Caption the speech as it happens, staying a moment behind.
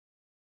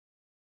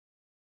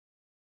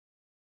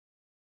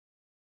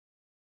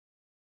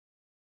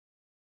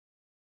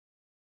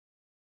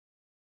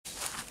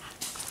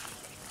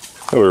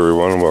Hello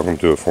everyone, and welcome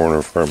to A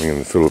Foreigner Farming in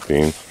the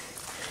Philippines.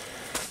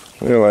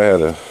 Well, I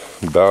had a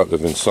bout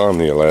of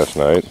insomnia last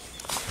night,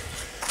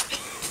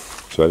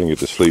 so I didn't get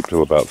to sleep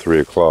till about 3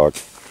 o'clock.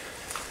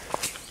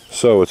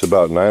 So it's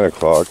about 9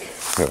 o'clock,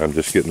 and I'm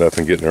just getting up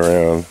and getting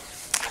around.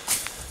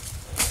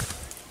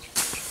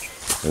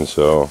 And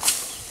so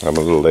I'm a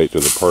little late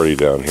to the party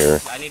down here.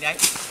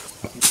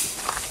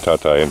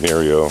 Tata and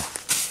Nerio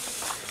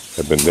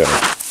have been down.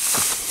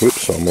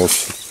 Whoops,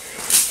 almost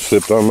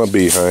slipped on my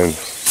behind.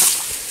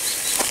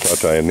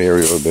 Tata and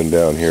Nerio have been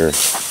down here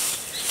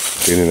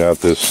cleaning out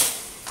this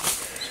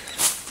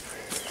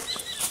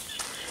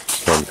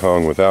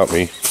Kangkong without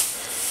me.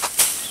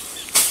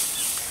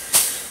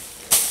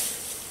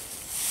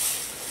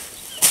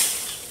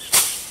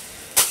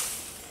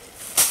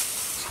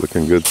 It's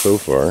looking good so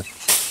far.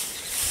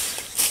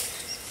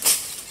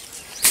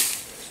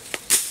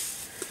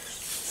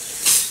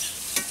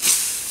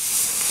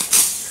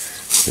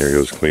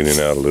 Nerio's cleaning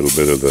out a little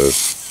bit of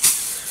the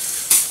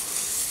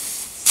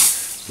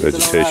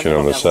vegetation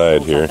on the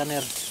side here.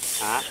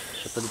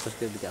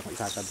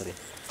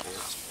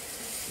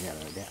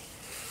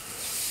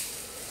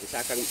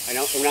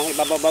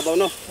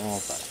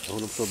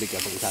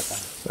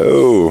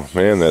 Oh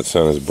man, that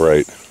sun is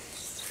bright.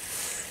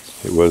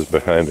 It was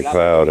behind a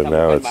cloud and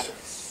now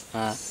it's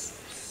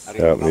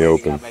out in the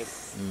open.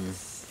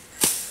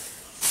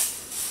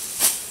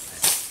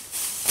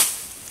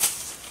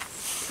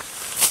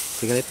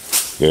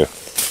 Yeah.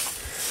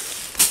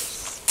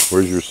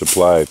 Where's your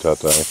supply,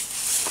 Tata?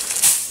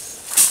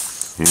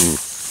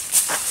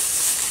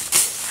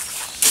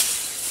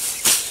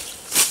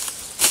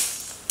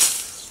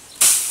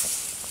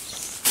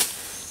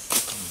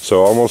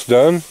 So almost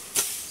done?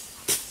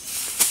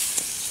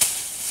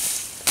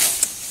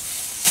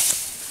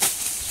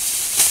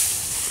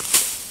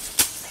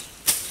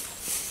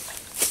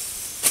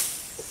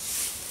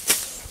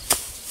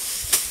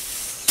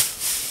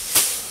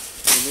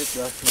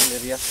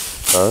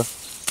 Huh?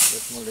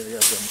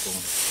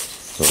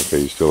 Okay,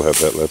 you still have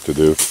that left to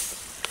do.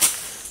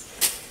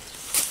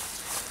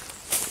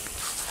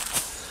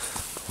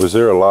 Was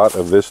there a lot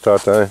of this,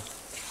 Tata?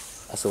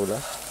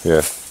 Azola? Yeah,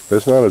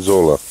 it's not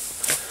Azola.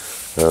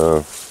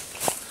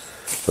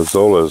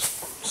 Azola's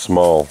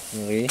small.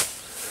 Okay.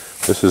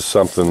 This is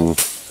something,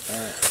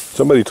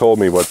 somebody told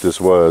me what this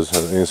was.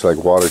 I think it's like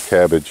water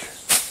cabbage.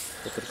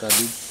 Water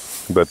cabbage?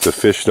 But the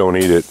fish don't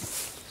eat it.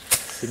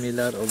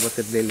 Similar or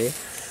water lily?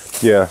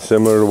 Yeah,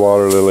 similar to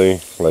water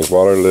lily, like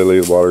water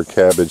lily, water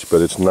cabbage,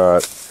 but it's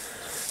not.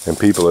 And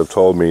people have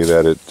told me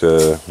that it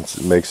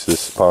makes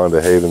this pond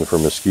a haven for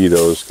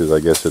mosquitoes, because I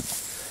guess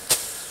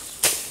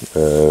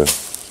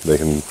they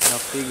can.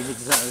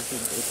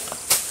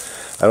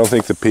 I don't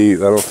think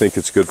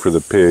it's good for the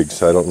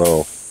pigs. I don't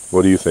know.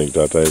 What do you think,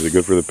 Tata? Is it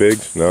good for the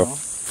pigs? No.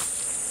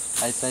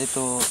 I try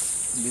to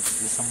beat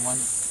someone.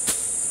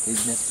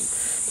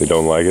 They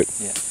don't like it.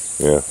 Yeah.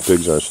 Yeah,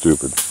 pigs aren't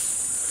stupid.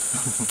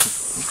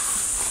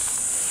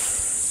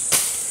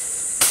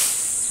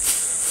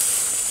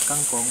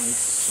 Kangkong is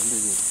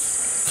really good.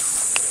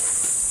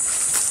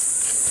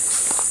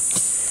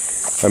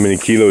 How many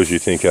kilos you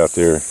think out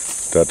there,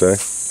 Tata?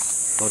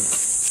 For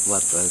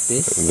what,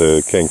 fish?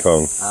 The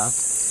Kangkong.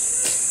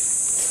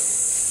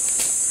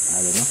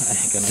 I don't know. I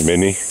cannot.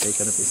 Many? I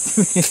cannot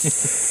estimate.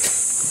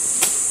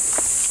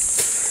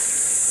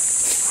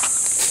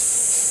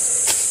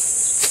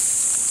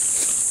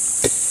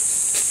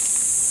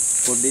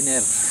 For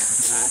dinner.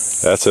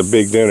 That's a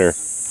big dinner.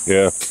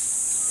 Yeah.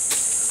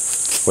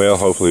 Well,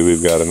 hopefully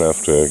we've got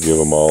enough to give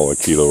them all a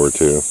kilo or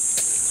two.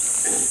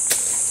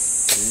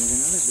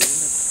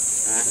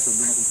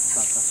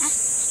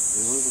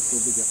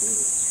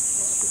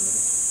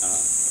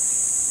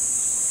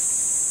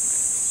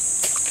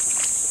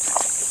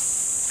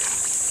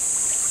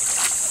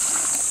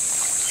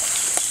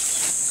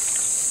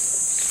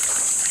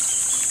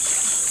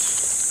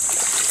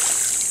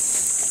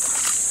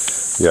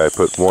 Yeah, I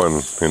put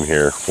one in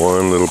here,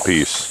 one little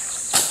piece,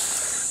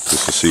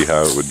 just to see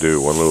how it would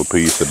do. One little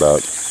piece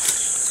about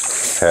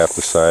half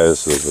the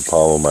size of the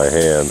palm of my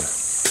hand,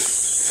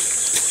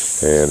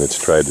 and it's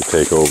tried to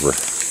take over.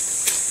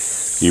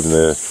 Even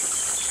the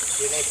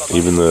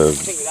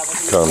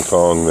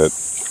Kangkong that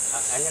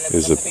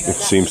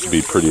seems to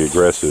be pretty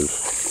aggressive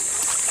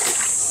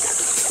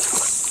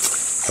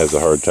has a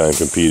hard time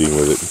competing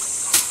with it.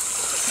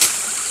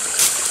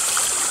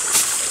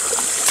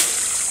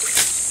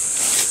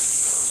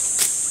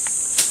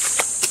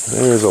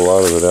 There's a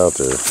lot of it out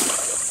there.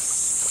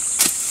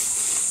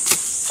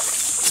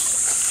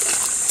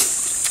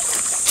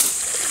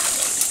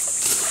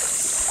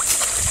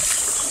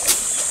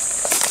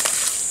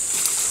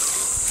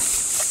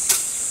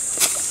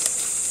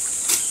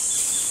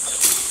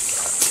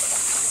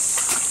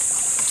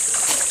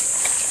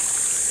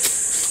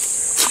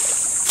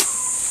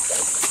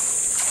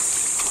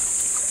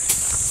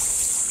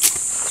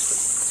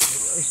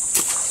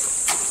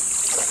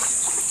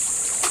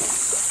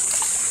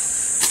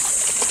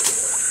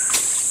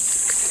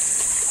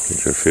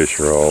 Your fish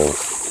are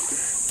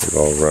they've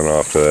all run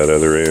off to that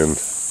other end.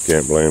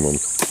 Can't blame them.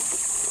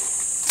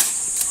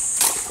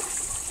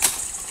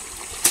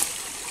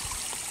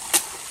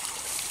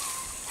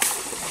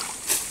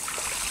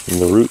 And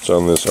the roots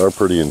on this are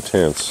pretty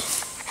intense.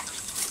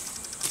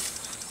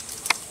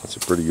 That's a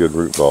pretty good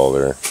root ball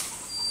there.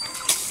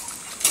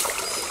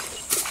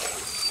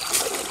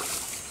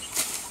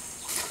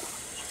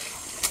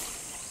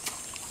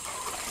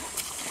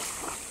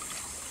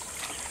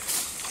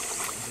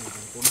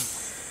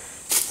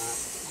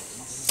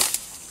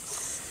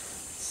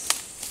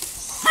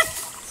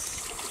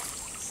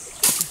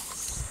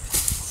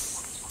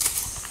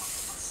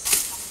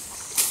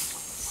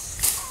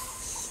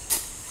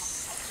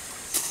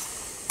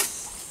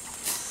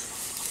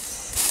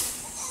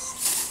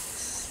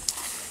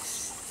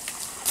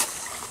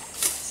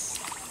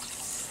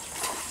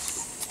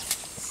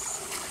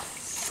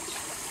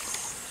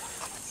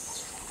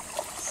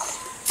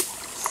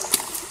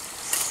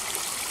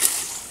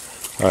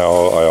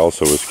 I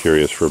also was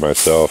curious for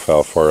myself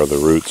how far the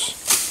roots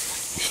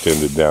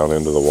extended down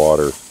into the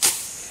water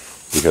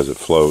because it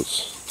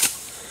floats.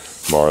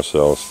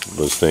 Marcel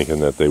was thinking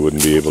that they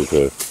wouldn't be able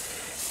to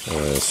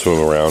swim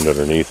around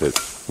underneath it,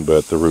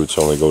 but the roots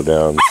only go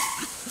down,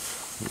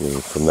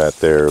 from that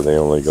there, they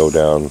only go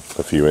down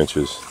a few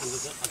inches.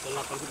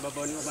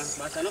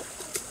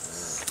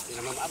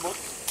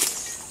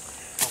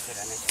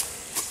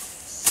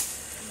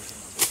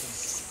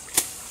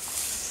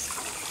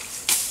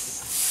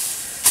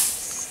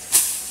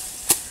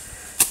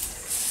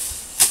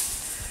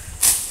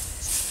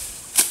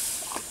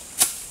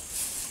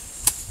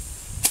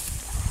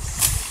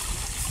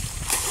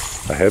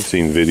 I have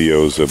seen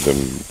videos of them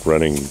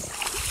running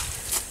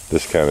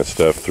this kind of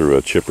stuff through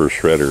a chipper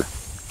shredder,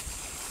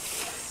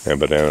 and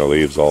banana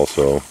leaves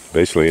also.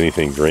 Basically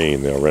anything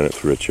green, they'll run it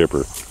through a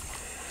chipper,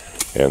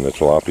 and the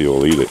tilapia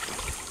will eat it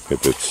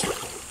if it's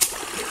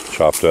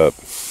chopped up.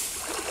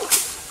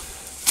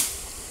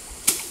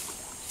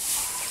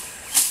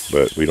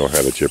 But we don't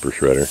have a chipper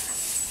shredder.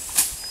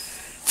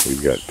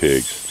 We've got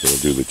pigs that'll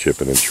do the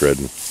chipping and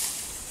shredding.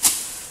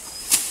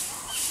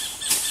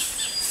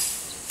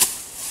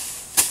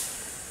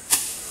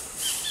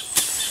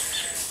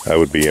 I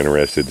would be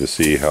interested to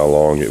see how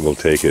long it will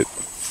take it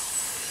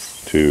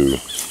to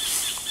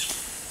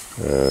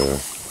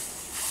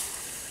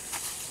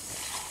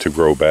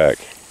grow back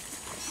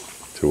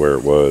to where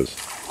it was.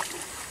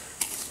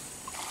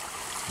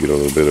 Get a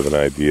little bit of an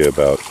idea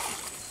about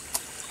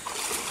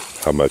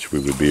how much we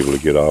would be able to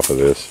get off of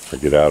this, or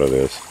get out of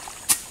this.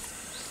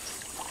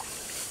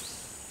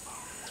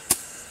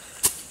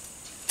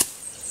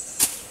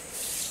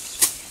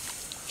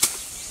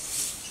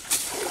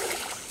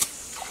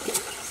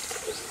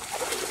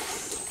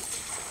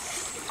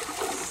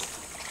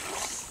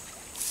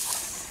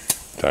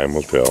 Time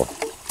will tell.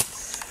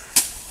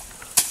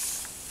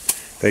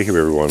 Thank you,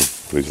 everyone.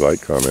 Please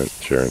like, comment,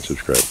 share, and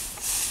subscribe.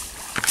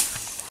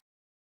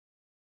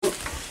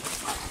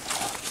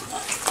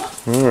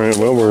 Alright,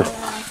 well, we're...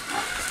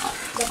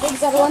 The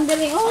pigs are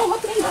wondering, oh,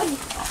 what is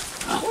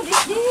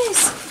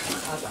this?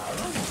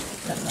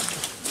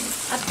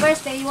 At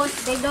first, they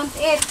don't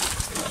eat.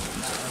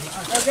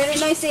 They're very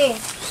noisy.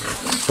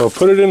 Well,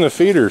 put it in the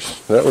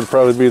feeders. That would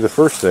probably be the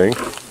first thing.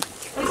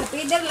 Sa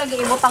feeder lagi,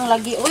 ibutang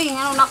lagi. Uy,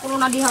 ano na kuno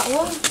na diha,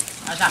 oh.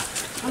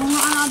 Ano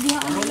na diha,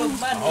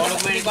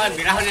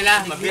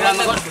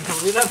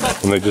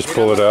 And they just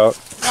pull it out?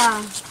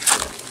 Yeah.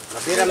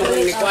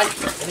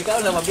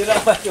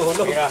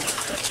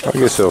 I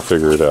guess they'll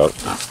figure it out.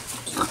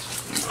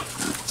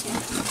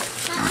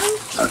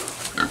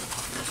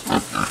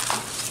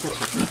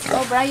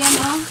 Oh, Brian,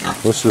 oh.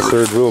 What's the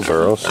third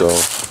wheelbarrow, so...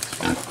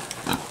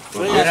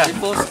 The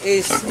post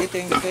is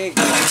eating the pig.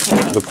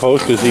 The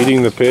post is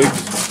eating the pig?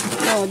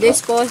 Oh,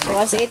 this post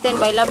was eaten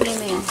by Lovely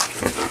May.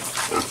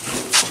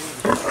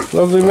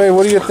 Lovely May,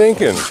 what are you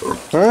thinking?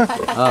 Huh?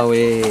 Oh,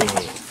 we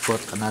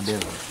put another.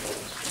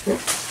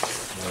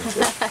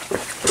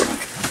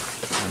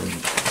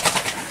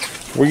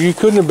 Well, you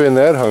couldn't have been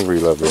that hungry,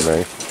 Lovely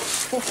May.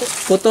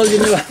 Putol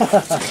yun ba?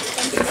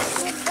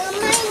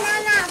 Gamay na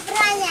na,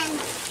 Brian.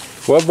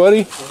 What,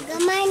 buddy?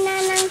 Gamay na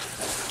ng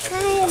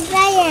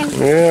Brian.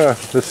 Yeah,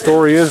 the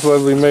story is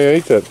Lovely May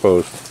ate that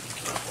post.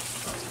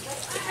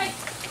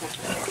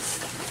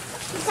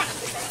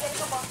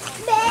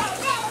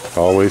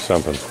 Always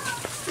something.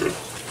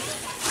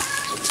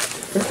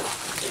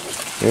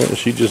 Yeah,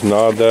 she just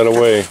gnawed that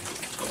away.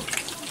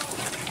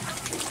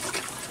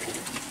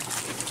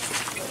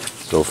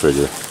 Go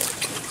figure.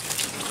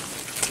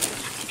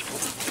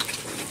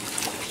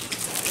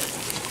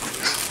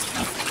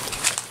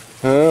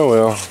 Oh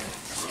well.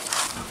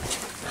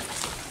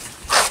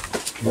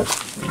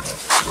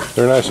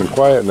 They're nice and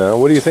quiet now.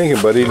 What are you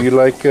thinking, buddy? Do you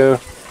like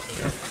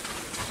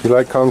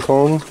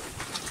Kangkong?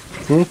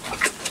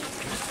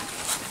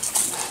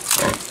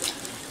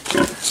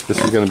 This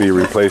is going to be a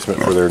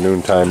replacement for their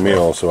noontime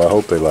meal, so I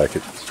hope they like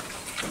it.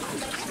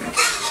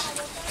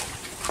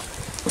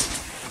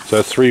 So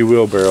that's 3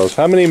 wheelbarrows.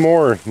 How many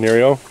more,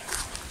 Nerio?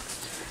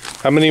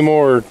 How many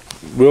more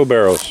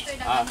wheelbarrows?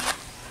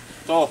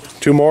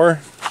 2 more?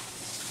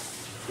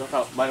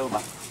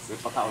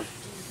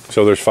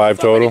 So there's 5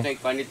 total? There's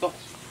still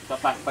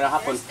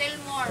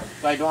more.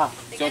 They can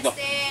still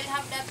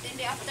have that in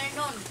the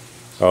afternoon.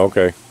 Oh,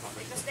 okay.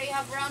 Because they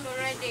have round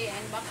already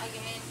and back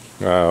again.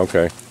 Ah,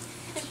 okay.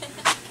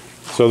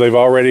 So they've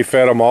already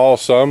fed them all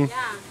some?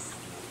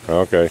 Yeah.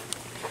 Okay.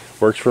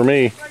 Works for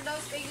me. For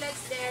those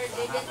piglets there,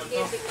 they didn't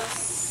give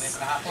because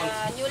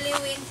the newly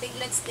weaned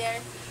piglets there,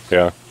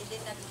 Yeah. they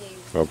did not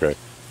give. Okay.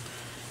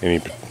 Any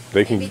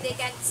they can Maybe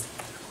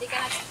they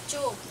cannot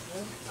chew.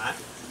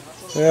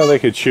 yeah, they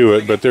could chew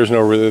it, but there's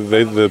no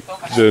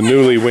the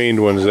newly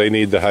weaned ones, they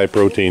need the high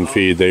protein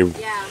feed. Yeah.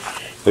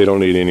 They don't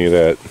need any of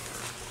that.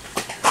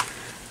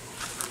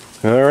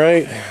 All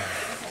right.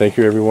 Thank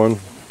you everyone.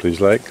 Please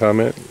like,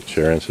 comment,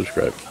 share and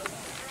subscribe.